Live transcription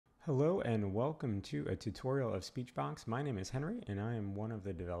Hello and welcome to a tutorial of SpeechBox. My name is Henry and I am one of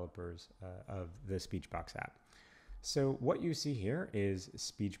the developers of the SpeechBox app. So what you see here is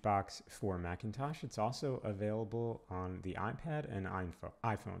SpeechBox for Macintosh. It's also available on the iPad and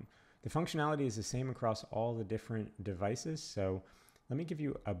iPhone. The functionality is the same across all the different devices. So let me give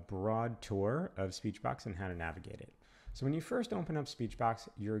you a broad tour of SpeechBox and how to navigate it. So when you first open up SpeechBox,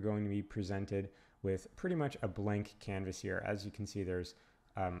 you're going to be presented with pretty much a blank canvas here. As you can see, there's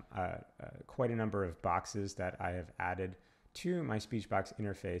quite a number of boxes that I have added to my SpeechBox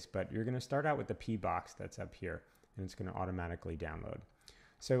interface, but you're going to start out with the P box that's up here, and it's going to automatically download.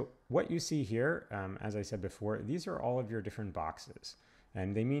 So what you see here, as I said before, these are all of your different boxes,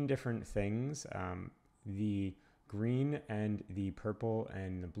 and they mean different things. The green and the purple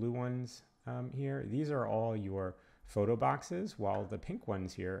and the blue ones here, these are all your photo boxes, while the pink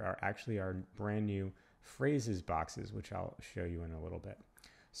ones here are actually our brand new phrases boxes, which I'll show you in a little bit.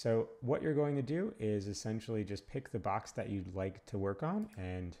 So what you're going to do is essentially just pick the box that you'd like to work on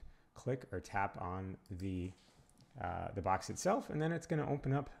and click or tap on the box itself, and then it's going to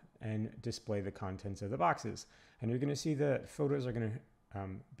open up and display the contents of the boxes. And you're going to see the photos are going to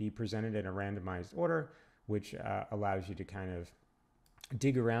be presented in a randomized order, which allows you to kind of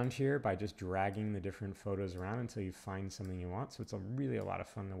dig around here by just dragging the different photos around until you find something you want. So it's really a lot of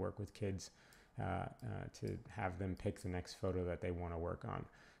fun to work with kids to have them pick the next photo that they want to work on.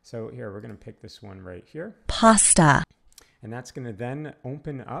 So here, we're going to pick this one right here. Pasta. And that's going to then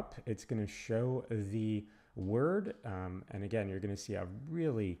open up. It's going to show the word. And again, you're going to see a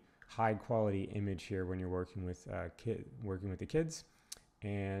really high quality image here when you're working with the kids.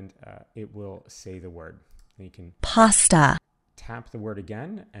 And it will say the word. And you can Pasta. tap the word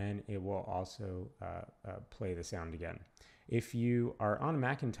again, and it will also play the sound again. If you are on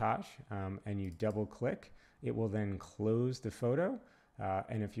Macintosh and you double click, it will then close the photo.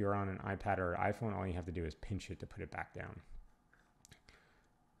 And if you're on an iPad or iPhone, all you have to do is pinch it to put it back down.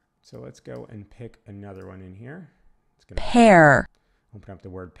 So let's go and pick another one in here. It's going to Pear. open up the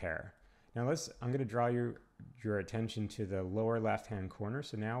word pear. Now I'm going to draw your attention to the lower left-hand corner.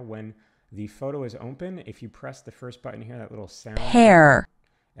 So now when the photo is open, if you press the first button here, that little sound Pear.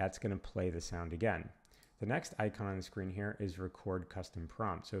 that's going to play the sound again. The next icon on the screen here is record custom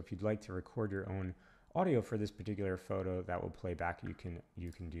prompt. So if you'd like to record your own audio for this particular photo that will play back, you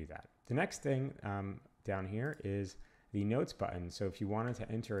can do that. The next thing down here is the notes button. So if you wanted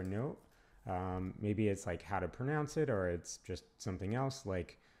to enter a note, maybe it's like how to pronounce it, or it's just something else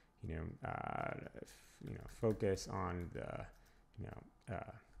like, focus on the,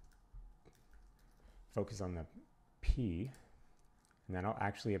 focus on the P, and that'll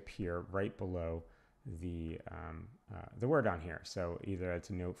actually appear right below the word on here. So either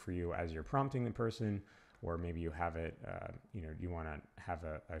it's a note for you as you're prompting the person, or maybe you have it, you want to have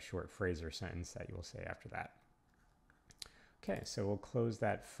a short phrase or sentence that you will say after that. Okay, so we'll close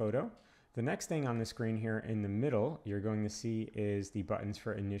that photo. The next thing on the screen here in the middle, you're going to see is the buttons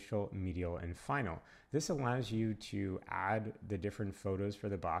for initial, medial, and final. This allows you to add the different photos for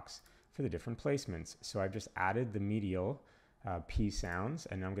the box for the different placements. So I've just added the medial P sounds,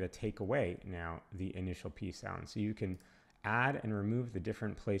 and I'm going to take away now the initial P sound. So you can add and remove the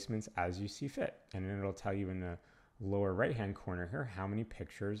different placements as you see fit. And then it'll tell you in the lower right-hand corner here how many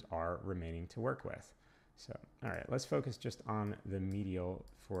pictures are remaining to work with. So, all right, let's focus just on the medial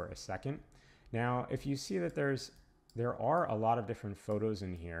for a second. Now, if you see that there are a lot of different photos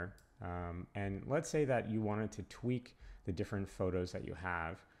in here, and let's say that you wanted to tweak the different photos that you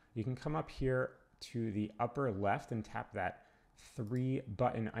have, you can come up here to the upper left and tap that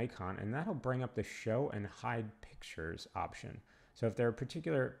 3-button icon, and that'll bring up the show and hide pictures option. So if there are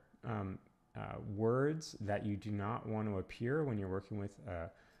particular words that you do not want to appear when you're working with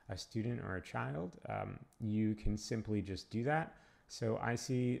a student or a child, you can simply just do that. So I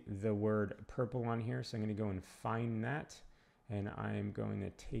see the word purple on here, so I'm going to go and find that, and I'm going to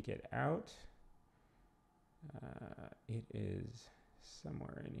take it out. It is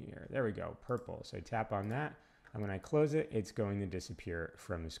somewhere in here. There we go, purple. So I tap on that, and when I close it, it's going to disappear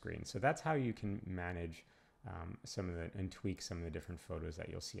from the screen. So that's how you can manage and tweak some of the different photos that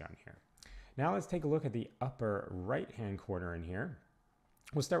you'll see on here. Now let's take a look at the upper right-hand corner in here.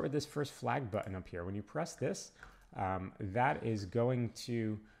 We'll start with this first flag button up here. When you press this, that is going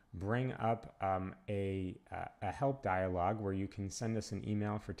to bring up a help dialog where you can send us an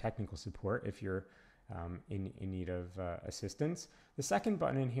email for technical support if you're in need of assistance. The second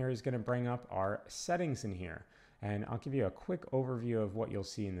button in here is going to bring up our settings in here. And I'll give you a quick overview of what you'll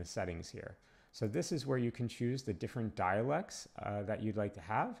see in the settings here. So this is where you can choose the different dialects that you'd like to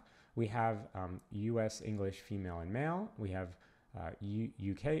have. We have US English female and male. We have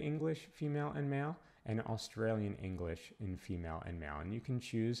UK English, female and male, and Australian English in female and male. And you can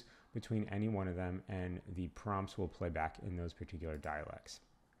choose between any one of them, and the prompts will play back in those particular dialects.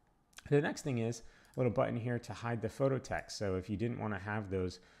 The next thing is a little button here to hide the photo text. So if you didn't want to have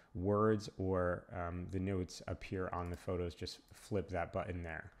those words or the notes appear on the photos, just flip that button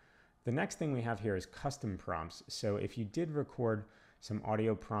there. The next thing we have here is custom prompts. So if you did record some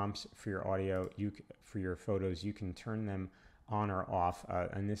audio prompts for your audio, for your photos, you can turn them on or off,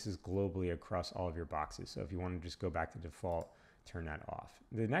 and this is globally across all of your boxes. So if you want to just go back to default, turn that off.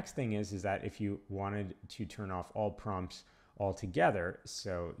 The next thing is that if you wanted to turn off all prompts altogether,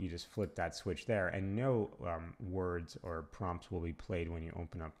 so you just flip that switch there, and no words or prompts will be played when you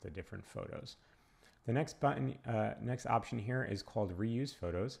open up the different photos. The next button, next option here is called reuse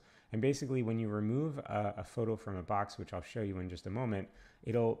photos. And basically when you remove a photo from a box, which I'll show you in just a moment,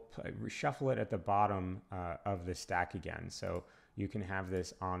 it'll shuffle it at the bottom of the stack again. So you can have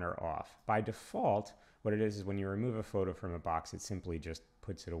this on or off. By default, what it is when you remove a photo from a box, it simply just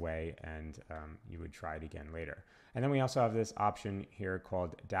puts it away, and you would try it again later. And then we also have this option here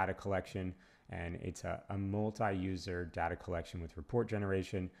called data collection, and it's a multi-user data collection with report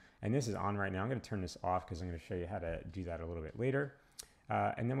generation. And this is on right now. I'm going to turn this off because I'm going to show you how to do that a little bit later.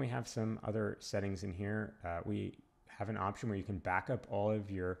 And then we have some other settings in here. We have an option where you can back up all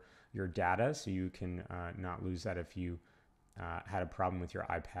of your data, so you can not lose that if you had a problem with your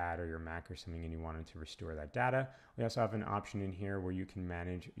iPad or your Mac or something and you wanted to restore that data. We also have an option in here where you can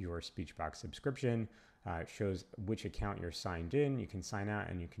manage your SpeechBox subscription. It shows which account you're signed in. You can sign out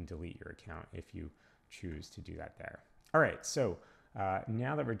and you can delete your account if you choose to do that there. All right, so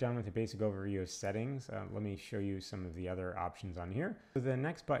now that we're done with the basic overview of settings, let me show you some of the other options on here. So the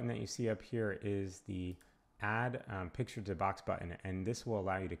next button that you see up here is the Add Picture to Box button, and this will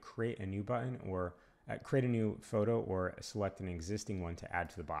allow you to create a new button or create a new photo or select an existing one to add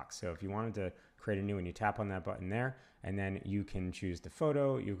to the box. So if you wanted to create a new one, you tap on that button there, and then you can choose the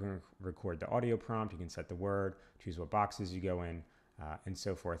photo, you can record the audio prompt, you can set the word, choose what boxes you go in, and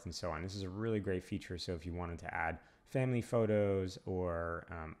so forth and so on. This is a really great feature. So if you wanted to add family photos or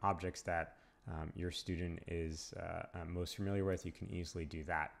objects that your student is most familiar with, you can easily do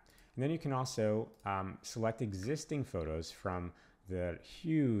that. And then you can also select existing photos from the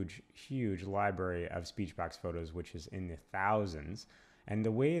huge library of SpeechBox photos, which is in the thousands. And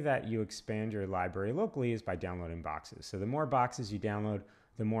the way that you expand your library locally is by downloading boxes. So the more boxes you download,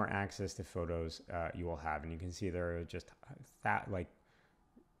 the more access to photos you will have. And you can see there are just like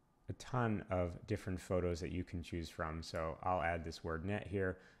a ton of different photos that you can choose from. So I'll add this word net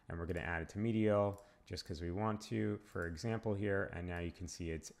here, and we're going to add it to medial just because we want to, for example here. And now you can see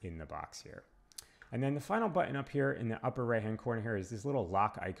it's in the box here. And then the final button up here in the upper right hand corner here is this little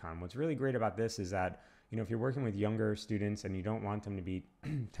lock icon. What's really great about this is that, you know, if you're working with younger students and you don't want them to be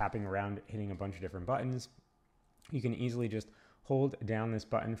tapping around hitting a bunch of different buttons, you can easily just hold down this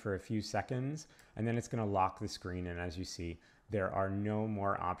button for a few seconds, and then it's going to lock the screen. And as you see, there are no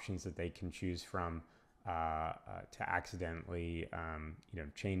more options that they can choose from to accidentally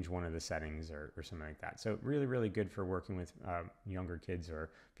change one of the settings or something like that. So really good for working with younger kids,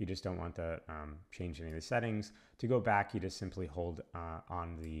 or if you just don't want to change any of the settings. To go back, you just simply hold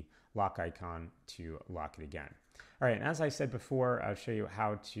on the lock icon to lock it again. All right, and as I said before, I'll show you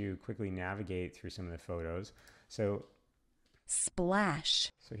how to quickly navigate through some of the photos. So splash.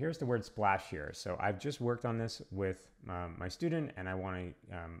 So here's the word splash here. So I've just worked on this with my student, and I want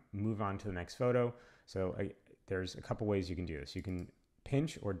to move on to the next photo. So there's a couple ways you can do this. You can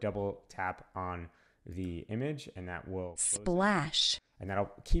pinch or double tap on the image, and that will splash, and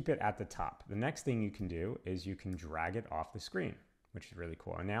that'll keep it at the top. The next thing you can do is you can drag it off the screen, which is really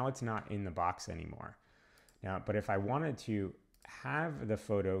cool. And now it's not in the box anymore. Now, but if I wanted to have the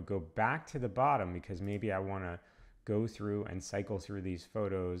photo go back to the bottom, because maybe I want to go through and cycle through these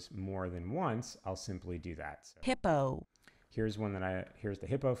photos more than once, I'll simply do that. So hippo. Here's here's the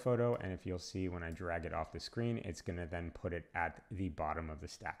hippo photo, and if you'll see when I drag it off the screen, it's going to then put it at the bottom of the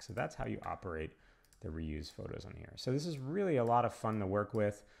stack. So that's how you operate the reuse photos on here. So this is really a lot of fun to work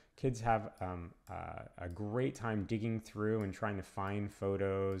with. Kids have a great time digging through and trying to find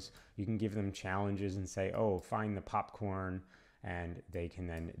photos. You can give them challenges and say, oh, find the popcorn, and they can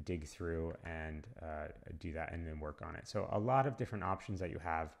then dig through and do that and then work on it. So a lot of different options that you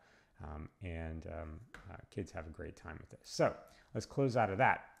have, and kids have a great time with this. So let's close out of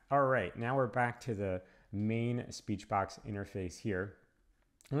that. All right, now we're back to the main SpeechBox interface here.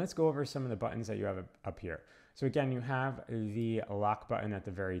 And let's go over some of the buttons that you have up here. So again, you have the lock button at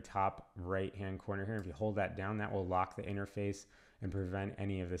the very top right-hand corner here. If you hold that down, that will lock the interface. and prevent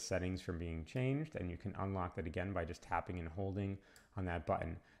any of the settings from being changed. And you can unlock that again by just tapping and holding on that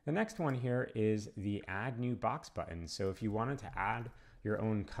button. The next one here is the Add New Box button. So if you wanted to add your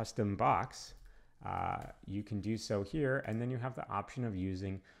own custom box, you can do so here, and then you have the option of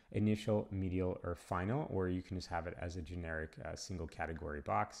using initial, medial, or final, or you can just have it as a generic single category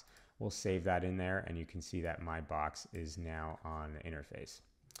box. We'll save that in there, and you can see that my box is now on the interface.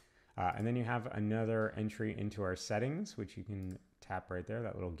 And then you have another entry into our settings, which you can tap right there,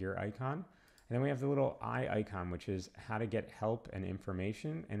 that little gear icon. And then we have the little eye icon, which is how to get help and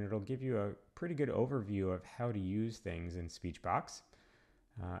information, and it'll give you a pretty good overview of how to use things in SpeechBox.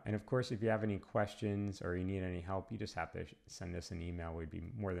 And of course, if you have any questions or you need any help, you just have to send us an email. We'd be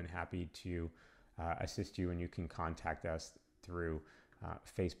more than happy to assist you, and you can contact us through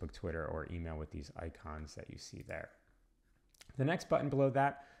Facebook, Twitter, or email with these icons that you see there. The next button below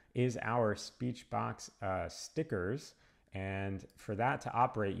that is our SpeechBox stickers. And for that to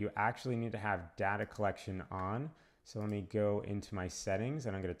operate, you actually need to have data collection on. So let me go into my settings,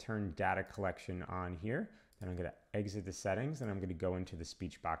 and I'm going to turn data collection on here. Then I'm going to exit the settings, and I'm going to go into the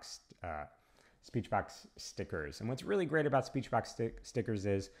SpeechBox stickers. And what's really great about SpeechBox stickers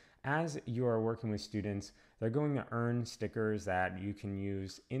is, as you are working with students, they're going to earn stickers that you can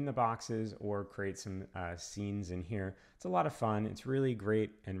use in the boxes or create some scenes in here. It's a lot of fun. It's really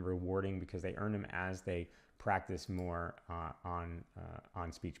great and rewarding because they earn them as they practice more on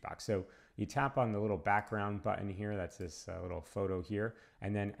SpeechBox. So you tap on the little background button here, that's this little photo here,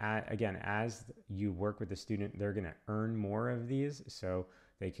 and then again, as you work with the student, they're going to earn more of these so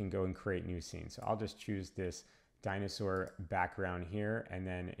they can go and create new scenes. So I'll just choose this dinosaur background here, and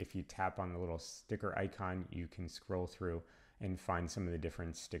then if you tap on the little sticker icon, you can scroll through and find some of the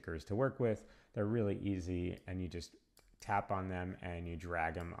different stickers to work with. They're really easy, and you just tap on them and you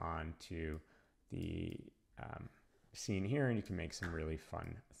drag them onto the scene here, and you can make some really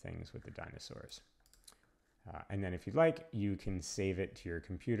fun things with the dinosaurs. And then if you'd like, you can save it to your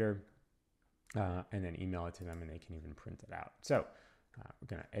computer and then email it to them, and they can even print it out. So we're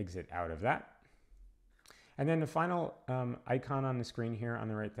going to exit out of that. And then the final icon on the screen here on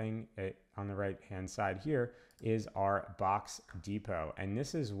the on the right hand side here is our Box Depot. And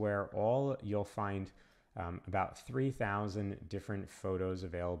this is where you'll find about 3,000 different photos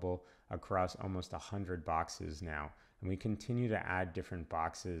available across almost 100 boxes now. And we continue to add different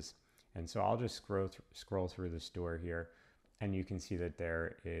boxes. And so I'll just scroll through the store here, and you can see that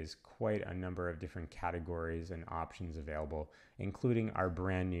there is quite a number of different categories and options available, including our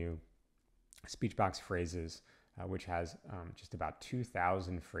brand new SpeechBox phrases, which has just about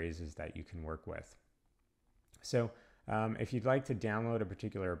 2,000 phrases that you can work with. So if you'd like to download a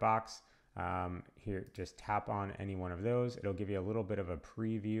particular box, here, just tap on any one of those. It'll give you a little bit of a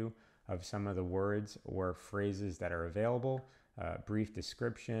preview of some of the words or phrases that are available, brief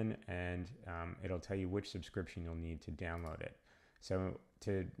description, and it'll tell you which subscription you'll need to download it. So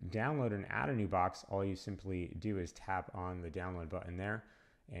to download and add a new box, all you simply do is tap on the download button there,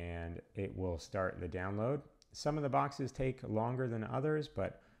 and it will start the download. Some of the boxes take longer than others,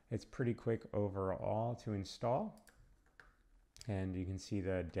 but it's pretty quick overall to install. And you can see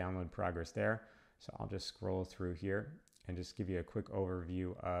the download progress there. So I'll just scroll through here and just give you a quick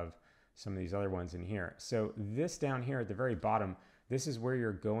overview of some of these other ones in here. So this down here at the very bottom, this is where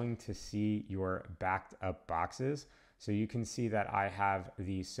you're going to see your backed up boxes. So you can see that I have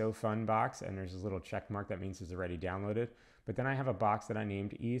the So Fun box, and there's this little check mark that means it's already downloaded. But then I have a box that I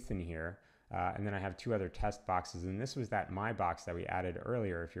named Ethan here, and then I have two other test boxes, and this was that My box that we added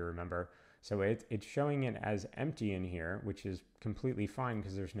earlier, if you remember. So it's showing it as empty in here, which is completely fine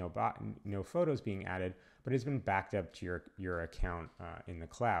because there's no photos being added, but it's been backed up to your account in the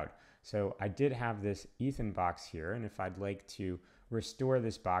cloud. So I did have this Ethan box here, and if I'd like to restore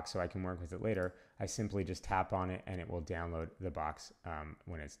this box so I can work with it later, I simply just tap on it and it will download the box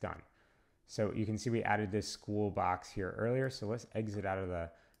when it's done. So you can see we added this school box here earlier. So let's exit out of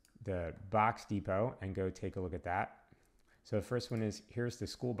the Box Depot and go take a look at that. So the first one is, here's the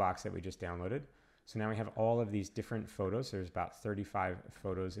school box that we just downloaded. So now we have all of these different photos. There's about 35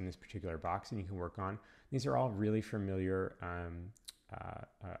 photos in this particular box, and you can work on. These are all really familiar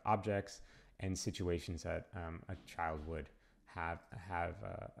objects and situations that a child would have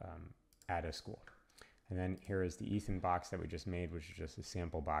at a school. And then here is the Ethan box that we just made, which is just a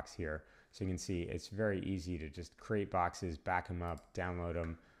sample box here. So you can see it's very easy to just create boxes, back them up, download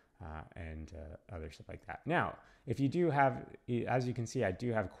them, and other stuff like that. Now, if you do have, as you can see, I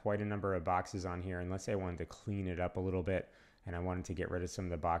do have quite a number of boxes on here. And let's say I wanted to clean it up a little bit and I wanted to get rid of some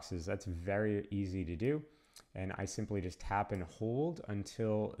of the boxes. That's very easy to do. And I simply just tap and hold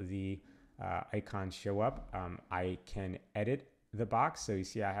until the icons show up. I can edit the box. So you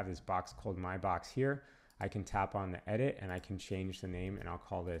see I have this box called My Box here. I can tap on the edit and I can change the name, and I'll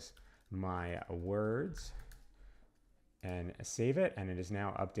call this My Words and save it, and it is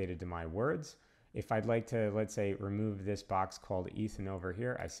now updated to My Words. If I'd like to, let's say, remove this box called Ethan over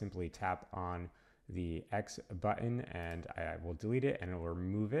here, I simply tap on the X button and I will delete it and it will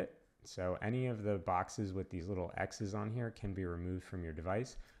remove it. So any of the boxes with these little X's on here can be removed from your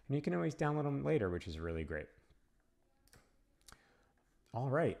device, and you can always download them later, which is really great. All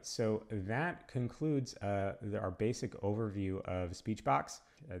right, so that concludes our basic overview of SpeechBox.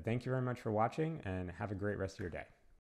 Thank you very much for watching, and have a great rest of your day.